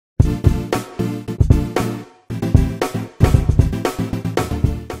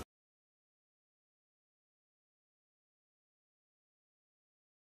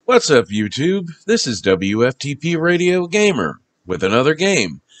What's up, YouTube? This is WFTPRadio Gamer with another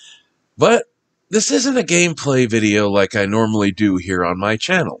game. But this isn't a gameplay video like I normally do here on my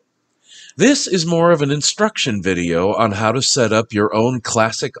channel. This is more of an instruction video on how to set up your own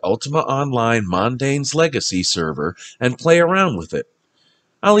classic Ultima Online Mondain's Legacy server and play around with it.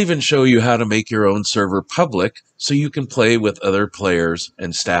 I'll even show you how to make your own server public so you can play with other players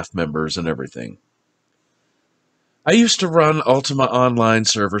and staff members and everything. I used to run Ultima Online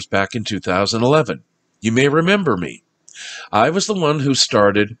servers back in 2011. You may remember me. I was the one who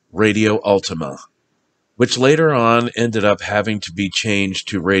started Radio Ultima, which later on ended up having to be changed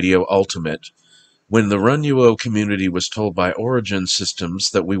to Radio Ultimate when the RunUO community was told by Origin Systems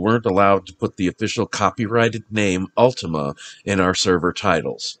that we weren't allowed to put the official copyrighted name Ultima in our server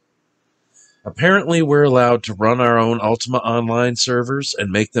titles. Apparently, we're allowed to run our own Ultima Online servers and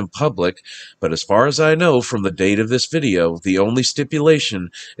make them public, but as far as I know from the date of this video, the only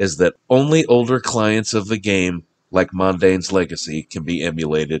stipulation is that only older clients of the game, like Mondain's Legacy, can be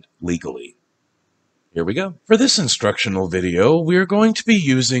emulated legally. Here we go. For this instructional video, we are going to be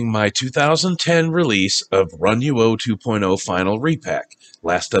using my 2010 release of RunUO 2.0 Final Repack,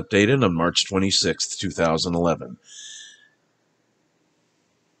 last updated on March 26, 2011.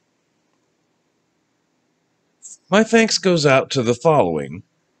 My thanks goes out to the following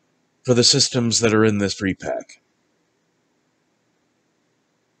for the systems that are in this repack.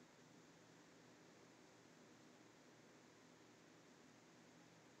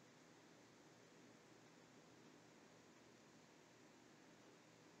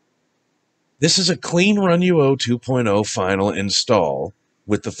 This is a clean RunUO 2.0 final install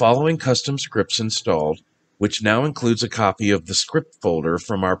with the following custom scripts installed, which now includes a copy of the script folder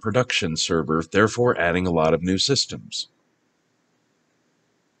from our production server, therefore adding a lot of new systems.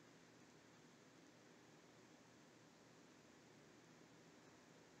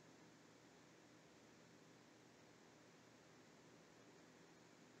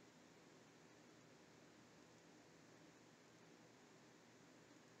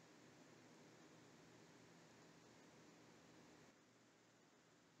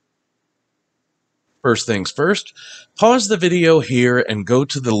 First things first, pause the video here and go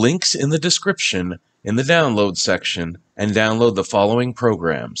to the links in the description in the download section and download the following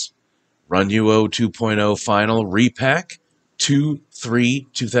programs: RunUO 2.0 Final Repack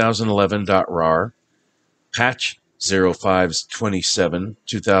 2.3.2011.rar, Patch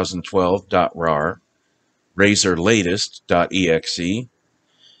 05.27.2012.rar, Razor Latest.exe,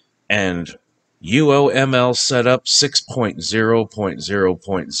 and Uoml Setup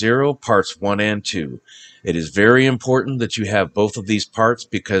 6.0.0.0 Parts 1 and 2. It is very important that you have both of these parts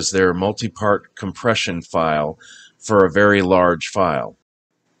because they're a multi-part compression file for a very large file.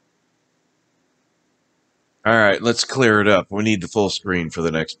 Alright, let's clear it up. We need the full screen for the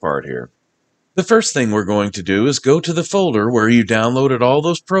next part here. The first thing we're going to do is go to the folder where you downloaded all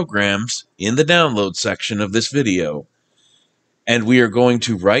those programs in the download section of this video. And we are going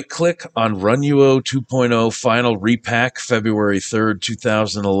to right-click on RunUO 2.0 Final Repack February 3rd,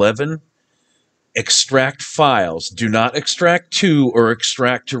 2011. Extract files. Do not extract to or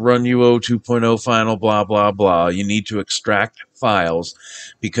extract to RunUO 2.0 Final blah, blah, blah. You need to extract files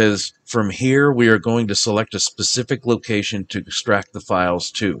because from here we are going to select a specific location to extract the files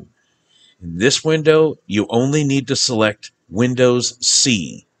to. In this window, you only need to select Windows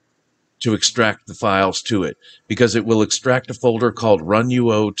C to extract the files to it, because it will extract a folder called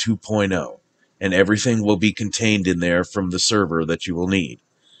RunUO 2.0, and everything will be contained in there from the server that you will need.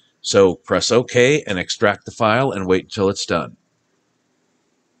 So press OK and extract the file and wait until it's done.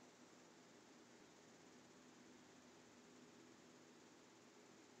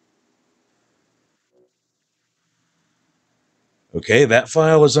 Okay, that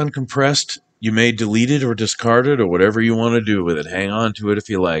file is uncompressed. You may delete it or discard it or whatever you want to do with it. Hang on to it if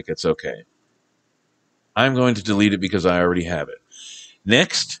you like. It's okay. I'm going to delete it because I already have it.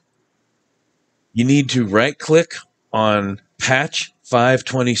 Next, you need to right-click on Patch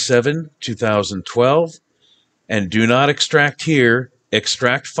 5.27.2012 and do not extract here,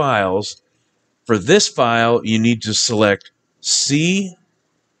 extract files. For this file, you need to select C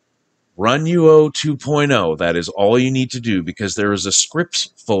RunUO 2.0. That is all you need to do because there is a scripts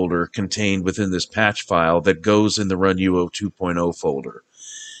folder contained within this patch file that goes in the RunUO 2.0 folder.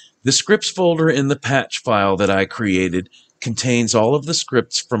 The scripts folder in the patch file that I created contains all of the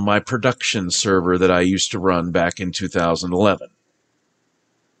scripts from my production server that I used to run back in 2011.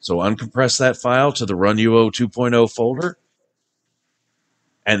 So uncompress that file to the RunUO 2.0 folder,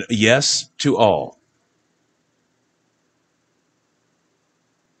 and yes to all.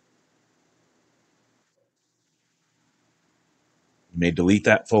 may delete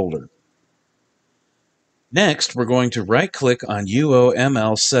that folder. Next, we're going to right-click on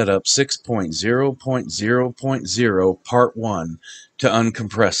Uoml Setup 6.0.0.0 Part 1 to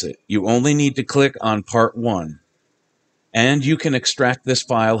uncompress it. You only need to click on Part 1, and you can extract this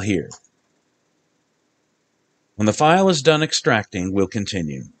file here. When the file is done extracting, we'll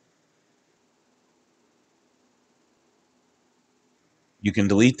continue. You can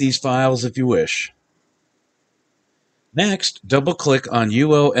delete these files if you wish. Next, double-click on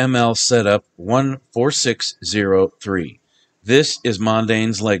Uoml Setup 14603. This is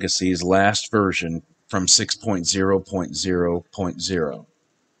Mondain's Legacy's last version from 6.0.0.0.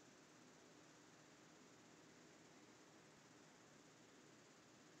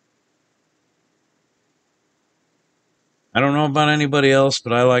 I don't know about anybody else,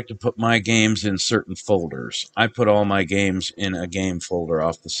 but I like to put my games in certain folders. I put all my games in a game folder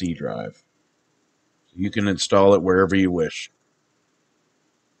off the C drive. You can install it wherever you wish.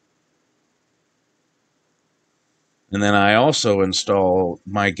 And then I also install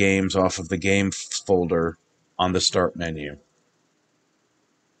my games off of the game folder on the Start menu.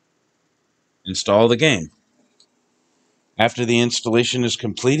 Install the game. After the installation is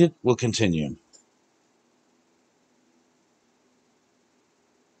completed, we'll continue.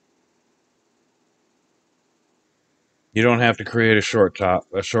 You don't have to create a shortcut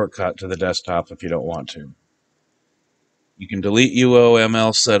to the desktop if you don't want to. You can delete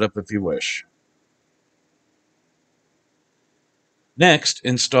Uoml Setup if you wish. Next,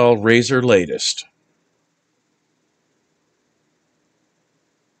 install Razor Latest.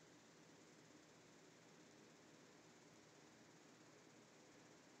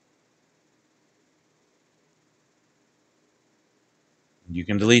 You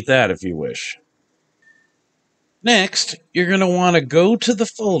can delete that if you wish. Next, you're going to want to go to the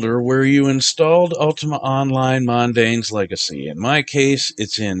folder where you installed Ultima Online Mondain's Legacy. In my case,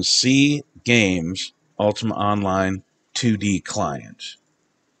 it's in C Games Ultima Online 2D Client.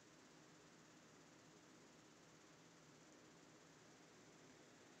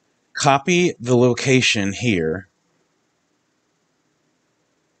 Copy the location here.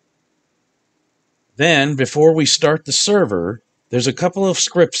 Then, before we start the server, there's a couple of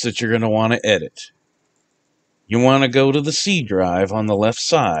scripts that you're going to want to edit. You want to go to the C drive on the left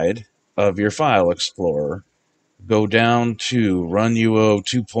side of your file explorer, go down to RunUO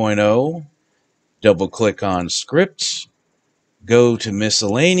 2.0, double-click on Scripts, go to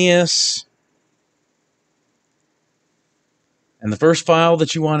Miscellaneous, and the first file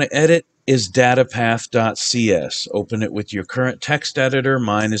that you want to edit is datapath.cs. Open it with your current text editor.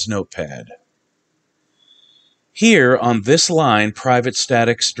 Mine is Notepad. Here on this line, private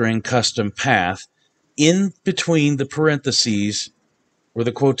static string custom path, in between the parentheses or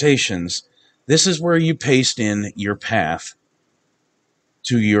the quotations, this is where you paste in your path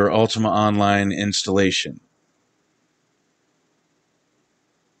to your Ultima Online installation.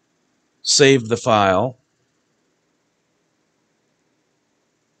 Save the file.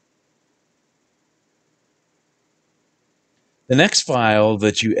 The next file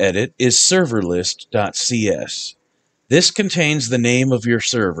that you edit is serverlist.cs. This contains the name of your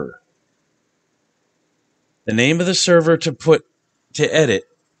server. The name of the server to edit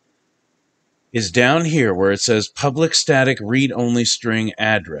is down here where it says public static read-only string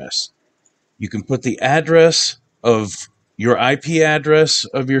address. You can put the address of your IP address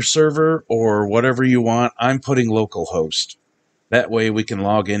of your server or whatever you want. I'm putting localhost. That way we can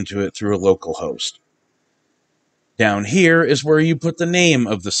log into it through a localhost. Down here is where you put the name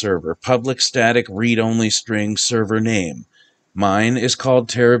of the server, public static read-only string server name. Mine is called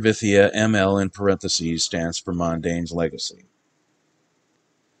Terravithia ML in parentheses, stands for Mondain's Legacy.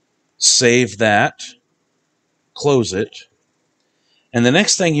 Save that, close it, and the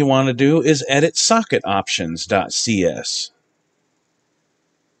next thing you want to do is edit socketoptions.cs.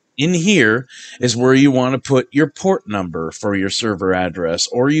 In here is where you want to put your port number for your server address,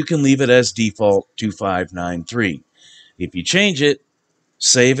 or you can leave it as default 2593. If you change it,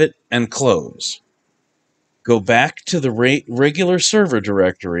 save it and close. Go back to the regular server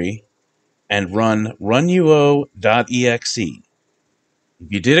directory and run RunUO.exe. If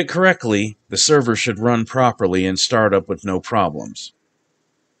you did it correctly, the server should run properly and start up with no problems.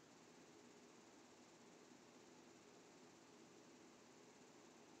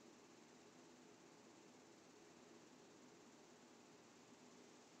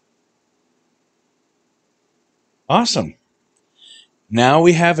 Awesome. Now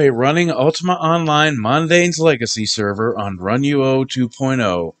we have a running Ultima Online Mondain's Legacy server on RunUO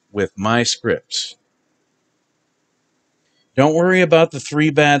 2.0 with my scripts. Don't worry about the 3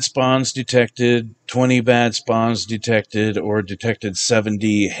 bad spawns detected, 20 bad spawns detected, or detected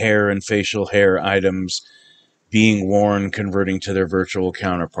 70 hair and facial hair items being worn, converting to their virtual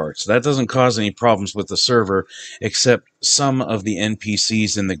counterparts. That doesn't cause any problems with the server, except some of the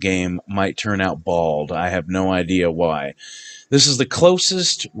NPCs in the game might turn out bald. I have no idea why. This is the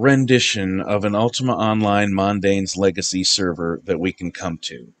closest rendition of an Ultima Online Mondain's Legacy server that we can come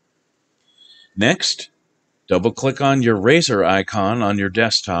to. Next, double-click on your razor icon on your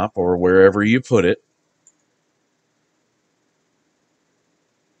desktop or wherever you put it.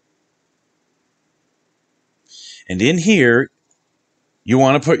 And in here, you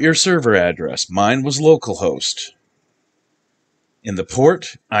want to put your server address. Mine was localhost. In the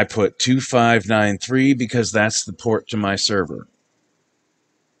port, I put 2593 because that's the port to my server.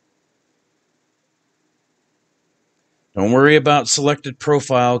 Don't worry about selected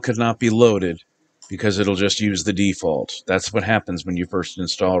profile could not be loaded because it'll just use the default. That's what happens when you first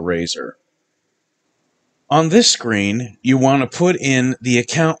install Razor. On this screen, you want to put in the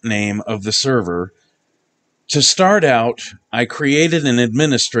account name of the server. To start out, I created an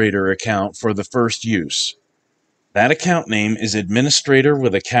administrator account for the first use. That account name is administrator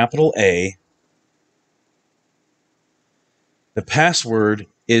with a capital A. The password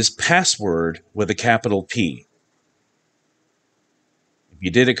is password with a capital P. If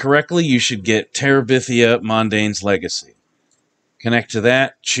you did it correctly, you should get Terabithia Mondain's Legacy. Connect to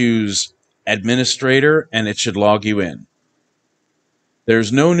that, choose administrator, and it should log you in.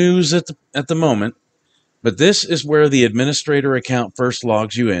 There's no news at the moment, but this is where the administrator account first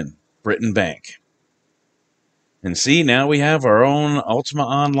logs you in, Britain Bank. And see, now we have our own Ultima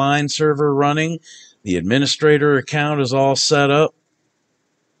Online server running. The administrator account is all set up.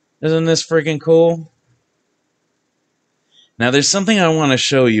 Isn't this freaking cool? Now, there's something I want to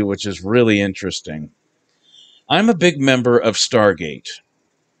show you which is really interesting. I'm a big member of Stargate.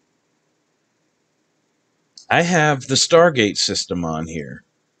 I have the Stargate system on here.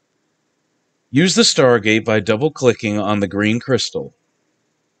 Use the Stargate by double-clicking on the green crystal.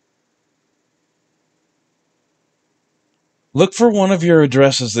 Look for one of your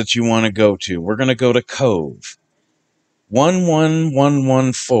addresses that you want to go to. We're going to go to Cove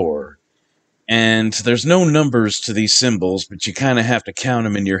 11114. And there's no numbers to these symbols, but you kind of have to count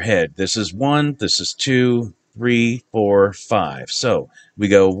them in your head. This is 1, this is 2, 3, 4, 5. So we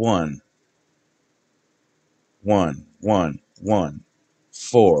go 1, 1, 1, 1,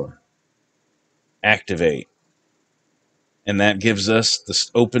 4. Activate. And that gives us the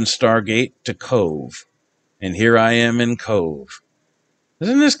open Stargate to Cove. And here I am in Cove.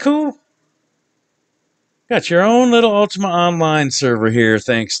 Isn't this cool? Got your own little Ultima Online server here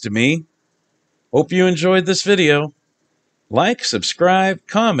thanks to me. Hope you enjoyed this video. Like, subscribe,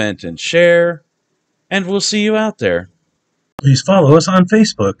 comment, and share. And we'll see you out there. Please follow us on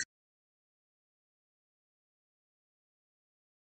Facebook.